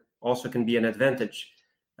where also can be an advantage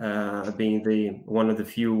being the one of the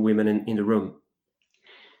few women in the room?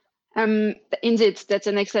 Indeed, that's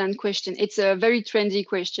an excellent question. It's a very trendy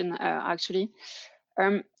question, actually.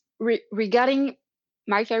 Regarding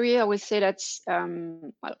my career, I would say that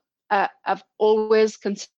well, I've always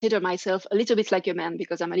considered myself a little bit like a man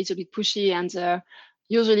because I'm a little bit pushy and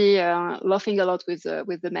usually laughing a lot with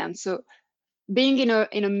the men. So being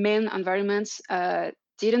in a male environment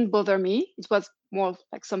didn't bother me. It was more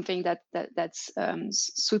like something that's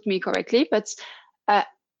suit me correctly, but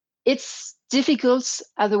it's difficult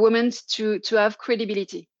as a woman to have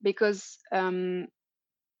credibility because I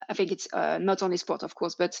think it's not only sport, of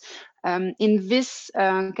course, but in this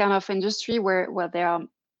kind of industry where there are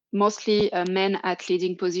mostly men at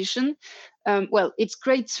leading position. Well, it's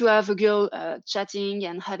great to have a girl chatting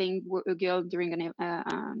and having a girl during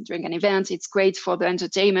an event. It's great for the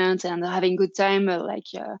entertainment and having good time.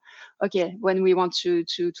 Okay, when we want to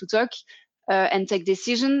talk and take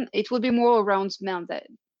decision, it will be more around men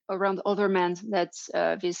around other men that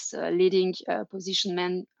this leading position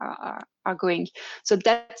men are going. So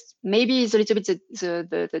that maybe is a little bit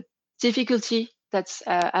the difficulty that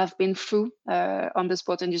I've been through on the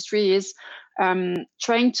sport industry is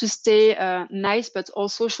trying to stay nice, but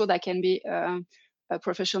also show that I can be a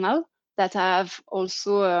professional, that I have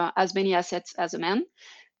also as many assets as a man.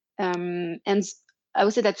 And I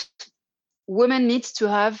would say that women need to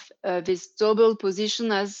have this double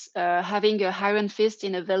position as having a iron fist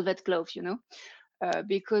in a velvet glove, you know,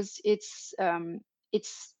 because it's a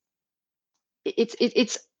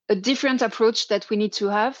different approach that we need to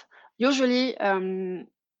have. Usually, I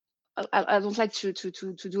don't like to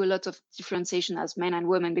do a lot of differentiation as men and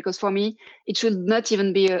women, because for me, it should not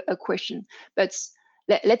even be a question. But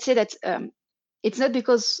let's say that it's not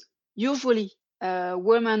because usually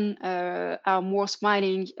women are more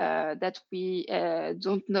smiling that we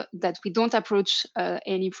don't approach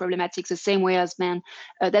any problematics the same way as men,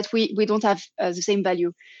 that we don't have the same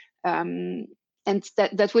value. And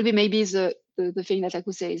that will be maybe the thing that I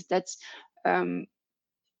could say is that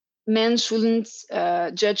men shouldn't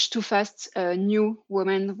judge too fast new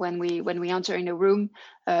women when we enter in a room,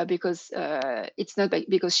 because it's not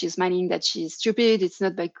because she's smiling that she's stupid. It's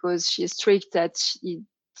not because she's strict that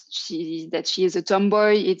she is a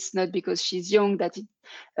tomboy. It's not because she's young that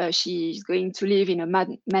she's going to live in a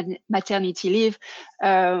maternity leave,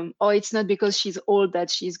 or it's not because she's old that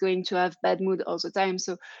she's going to have bad mood all the time.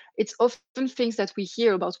 So it's often things that we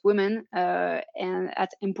hear about women and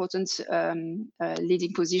at important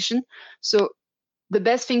leading position. So the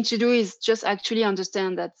best thing to do is just actually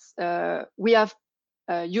understand that we have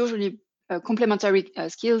usually complementary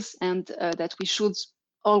skills, and that we should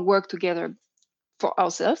all work together for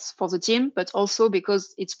ourselves, for the team, but also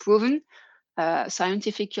because it's proven,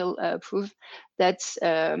 scientific proof, that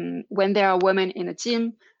when there are women in a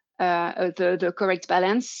team, the correct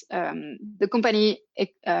balance, the company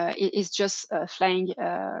is just flying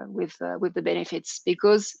with the benefits,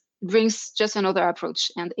 because it brings just another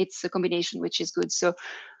approach, and it's a combination which is good. So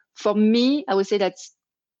for me, I would say that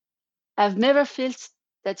I've never felt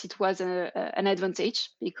that it was an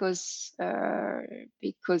advantage, because I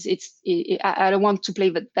don't want to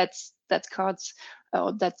play that cards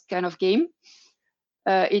or that kind of game.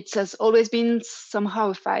 It has always been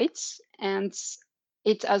somehow a fight, and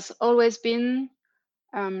it has always been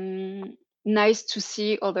nice to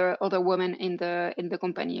see other women in the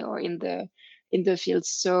company or in the field.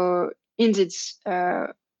 So indeed,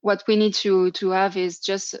 what we need to have is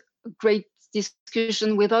just a great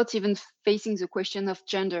discussion without even facing the question of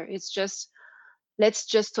gender. It's just, let's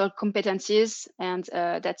just talk competencies, and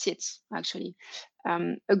that's it, actually.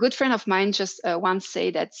 A good friend of mine just once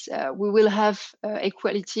said that we will have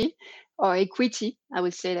equality or equity. I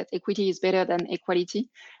would say that equity is better than equality.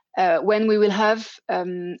 When we will have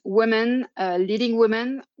women, leading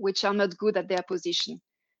women, which are not good at their position.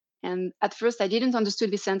 And at first I didn't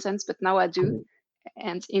understand this sentence, but now I do.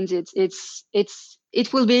 And indeed,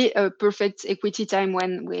 it will be a perfect equity time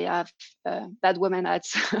when we have bad women at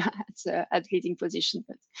at leading position.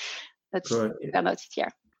 But that's about it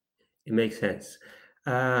here. It makes sense.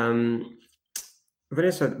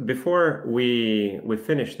 Vanessa, before we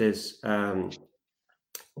finish this, I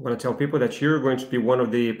want to tell people that you're going to be one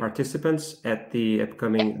of the participants at the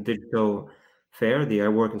upcoming digital fair, the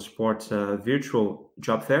iWorkinSport virtual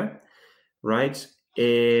job fair, right?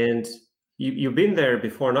 And you've been there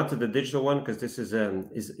before, not to the digital one, because this is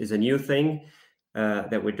a new thing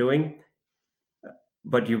that we're doing.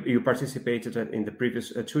 But you participated in the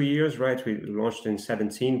previous 2 years, right? We launched in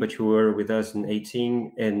 17, but you were with us in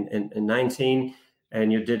 18 and 19,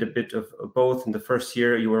 and you did a bit of both. In the first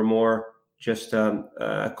year, you were more just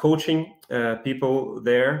coaching people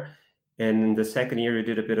there, and in the second year, you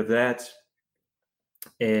did a bit of that,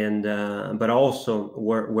 and but also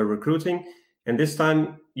we're recruiting. And this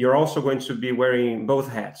time, you're also going to be wearing both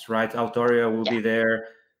hats, right? Outdooria will be there.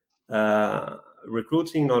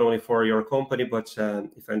 Recruiting not only for your company, but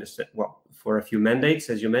if I understand, well, for a few mandates,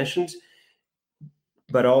 as you mentioned,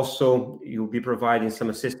 but also you'll be providing some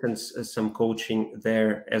assistance, some coaching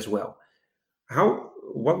there as well.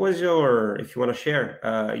 What was your, if you want to share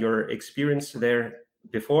your experience there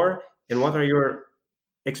before, and what are your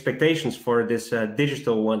expectations for this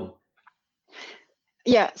digital one?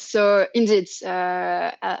 Yeah, so indeed,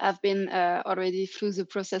 I've been already through the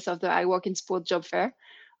process of the iWorkinSport job fair,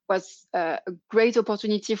 was a great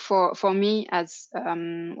opportunity for me as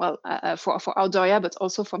for Outdooria, but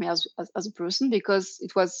also for me as a person, because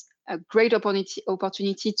it was a great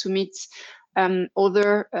opportunity to meet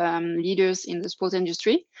other leaders in the sport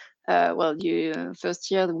industry.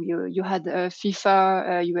 First year you had FIFA,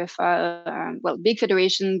 UEFA, big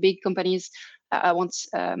federation, big companies. I won't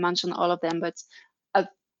mention all of them, but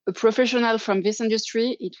a professional from this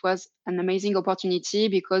industry, it was an amazing opportunity,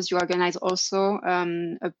 because you organize also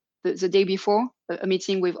the day before a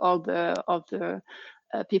meeting with all the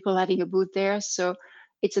people having a booth there. So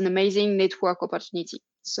it's an amazing network opportunity.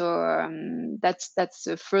 So that's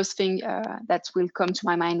the first thing that will come to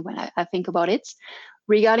my mind when I think about it.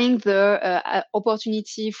 Regarding the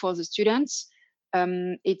opportunity for the students,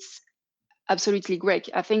 it's absolutely great.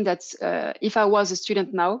 I think that if I was a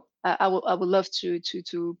student now, I would love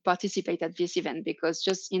to participate at this event, because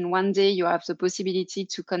just in one day you have the possibility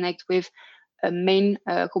to connect with main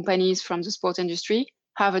companies from the sport industry,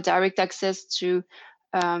 have a direct access to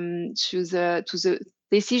the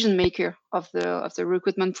decision maker of the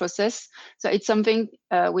recruitment process. So it's something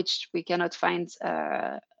which we cannot find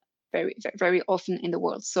very often in the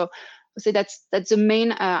world. So I say that's the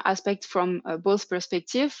main aspect from both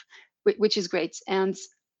perspectives, which is great. And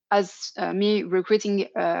as me recruiting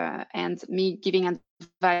and me giving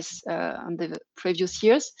advice on the previous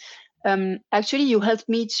years, actually you helped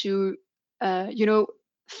me to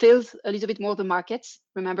feel a little bit more the market.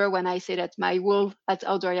 Remember when I said that my role at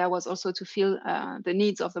Outdooria was also to feel the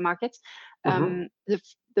needs of the market.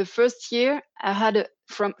 The first year I had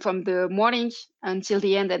from the morning until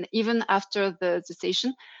the end, and even after the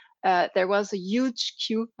session, there was a huge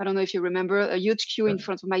queue. I don't know if you remember, a huge queue in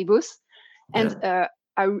front of my booth. And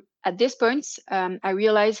at this point, I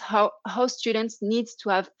realized how students need to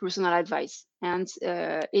have personal advice. And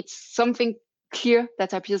it's something clear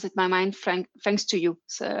that appears in my mind thanks to you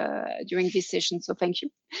during this session. So thank you.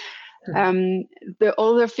 The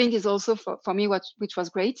other thing is also for me, which was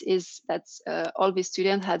great, is that all the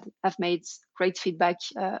students have made great feedback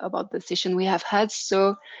about the session we have had.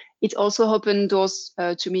 So it also opened doors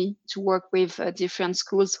to me to work with different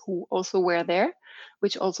schools who also were there,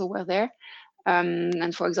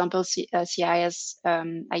 and for example, CIS,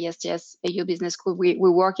 ISTS, AU Business School,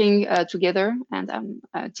 we're working together, and I'm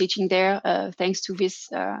teaching there thanks to this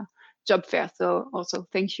job fair. So also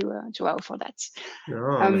thank you, Joao, for that. No,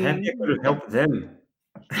 I'm happy I could help them.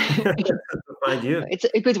 Find you. It's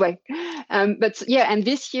a good way. But yeah, and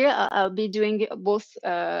this year I'll be doing both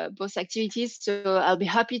activities. So I'll be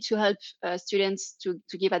happy to help students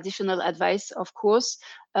to give additional advice, of course.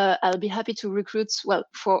 I'll be happy to recruit, well,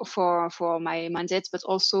 for my mandate, but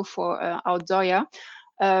also for Outdooria.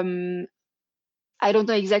 I don't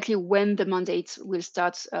know exactly when the mandate will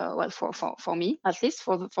start, for me, at least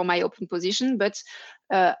for my open position, but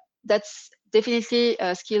that's definitely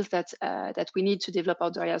skills that we need to develop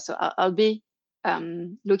Outdooria. So I'll be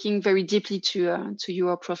looking very deeply to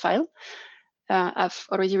your profile. I've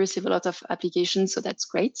already received a lot of applications, so that's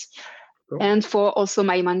great. Cool. And for also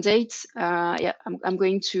my mandate, I'm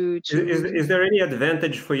going to. Is there any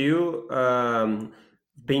advantage for you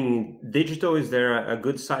being digital? Is there a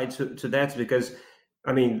good side to that? Because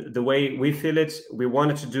I mean, the way we feel it, we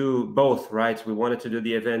wanted to do both, right? We wanted to do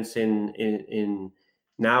the events in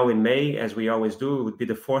now in May, as we always do. It would be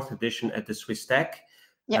the 4th edition at the Swiss Tech.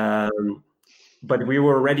 Yeah. But we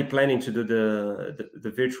were already planning to do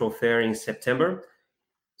the virtual fair in September.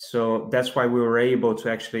 So that's why we were able to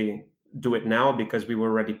actually do it now, because we were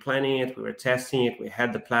already planning it, we were testing it, we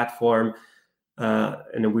had the platform,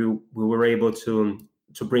 and we were able to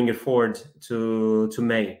bring it forward to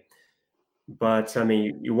May. But I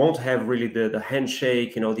mean, you won't have really the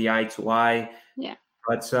handshake, the eye to eye. Yeah.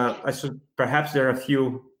 But perhaps there are a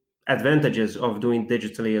few advantages of doing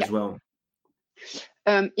digitally as well.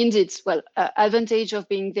 Indeed, well, advantage of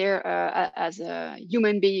being there as a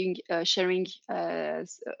human being sharing a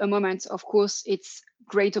moment, of course, it's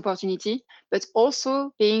great opportunity, but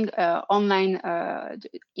also being online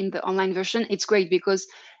in the online version, it's great because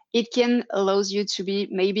it can allows you to be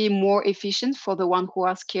maybe more efficient for the one who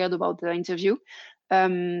are scared about the interview.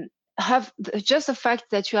 Have just the fact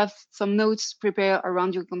that you have some notes prepared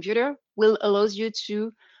around your computer will allows you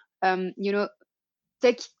to,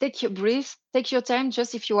 take your breath, take your time,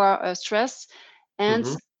 just if you are stressed, and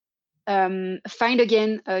find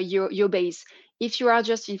again your base. If you are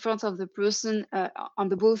just in front of the person on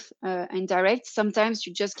the booth and direct, sometimes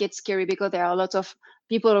you just get scary because there are a lot of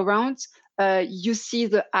people around. You see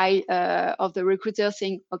the eye of the recruiter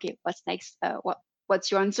saying, "Okay, what's next? What what's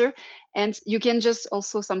your answer, and you can just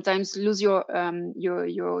also sometimes lose your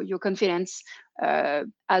confidence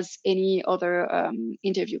as any other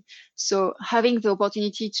interview. So having the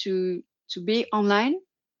opportunity to be online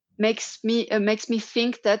makes me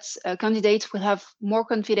think that candidates will have more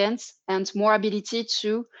confidence and more ability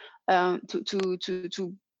to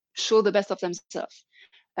show the best of themselves.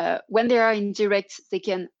 When they are in direct, they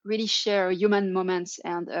can really share human moments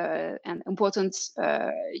and important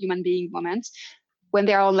human being moments. When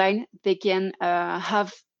they are online, they can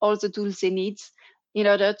have all the tools they need in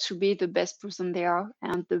order to be the best person they are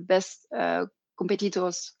and the best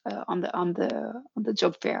competitors on the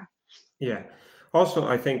job fair. Yeah. Also,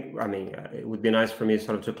 I think, I mean, it would be nice for me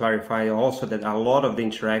sort of to clarify also that a lot of the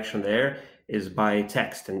interaction there is by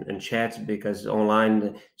text and chat, because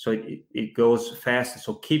online, so it goes fast,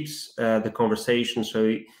 so keeps the conversation.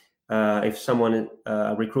 So if someone,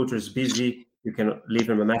 a recruiter is busy, you can leave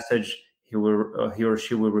him a message. He or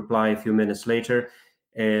she will reply a few minutes later.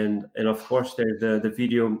 And of course, there's the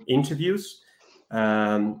video interviews,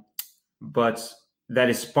 but that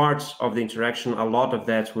is part of the interaction. A lot of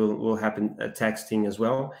that will happen texting as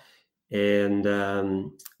well. And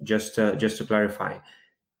just to clarify,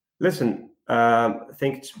 listen, I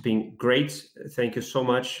think it's been great. Thank you so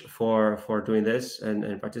much for doing this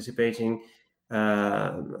and participating.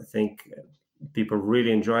 I think people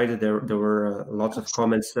really enjoyed it. There were lots of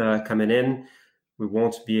comments coming in. We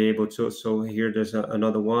won't be able to. So here there's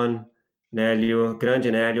another one. Nélio,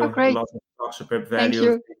 grande Nélio, great. lots of superb Thank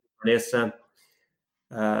value. you. Vanessa.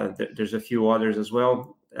 There's a few others as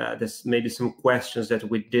well. There's maybe some questions that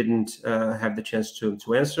we didn't have the chance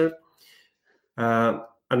to answer.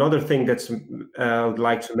 Another thing that I would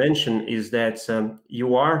like to mention is that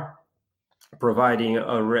you are providing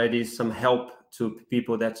already some help to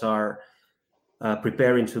people that are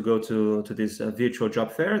preparing to go to this virtual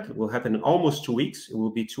job fair. It will happen in almost 2 weeks. It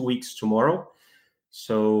will be 2 weeks tomorrow.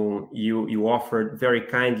 So you offered very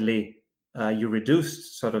kindly, you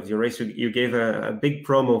reduced sort of your race. You gave a big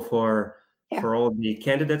promo for all the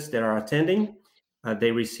candidates that are attending.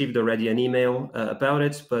 They received already an email about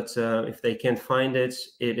it, but if they can't find it,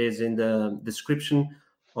 it is in the description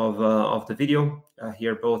of the video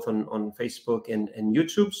here, both on Facebook and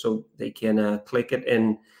YouTube, so they can click it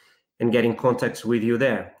and get in contact with you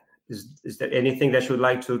there. Is there anything that you would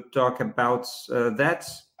like to talk about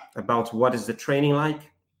about what is the training like?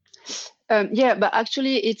 Yeah, but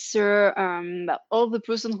actually it's all the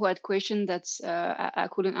person who had questions that I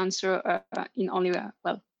couldn't answer in only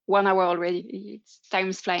 1 hour already. Time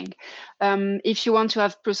is flying. If you want to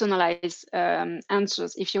have personalized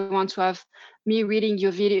answers, if you want to have me reading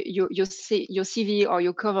your video, your CV or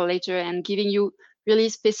your cover letter and giving you really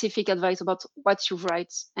specific advice about what you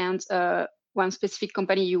write and one specific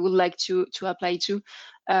company you would like to apply to,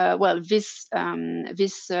 this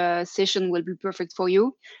session will be perfect for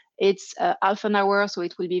you. It's half an hour, so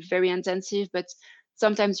it will be very intensive, but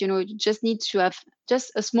sometimes, you just need to have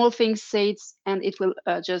just a small thing said, and it will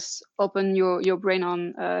just open your brain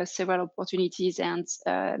on several opportunities and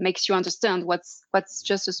makes you understand what's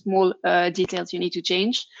just a small details you need to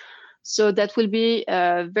change. So that will be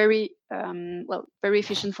very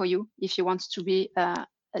efficient for you if you want to be a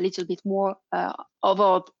little bit more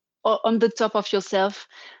on the top of yourself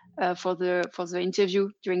for the interview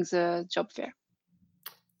during the job fair.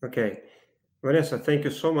 Okay, Vanessa, thank you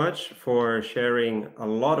so much for sharing a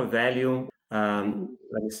lot of value.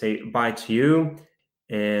 Let me say bye to you,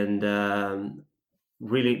 and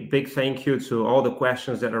really big thank you to all the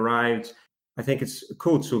questions that arrived. I think it's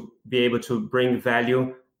cool to be able to bring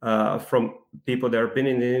value from people that have been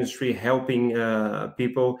in the industry, helping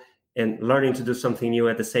people and learning to do something new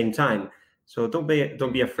at the same time. So don't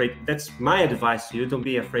be afraid. That's my advice to you. Don't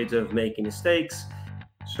be afraid of making mistakes.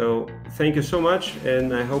 So thank you so much,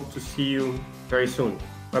 and I hope to see you very soon.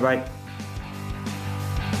 Bye-bye.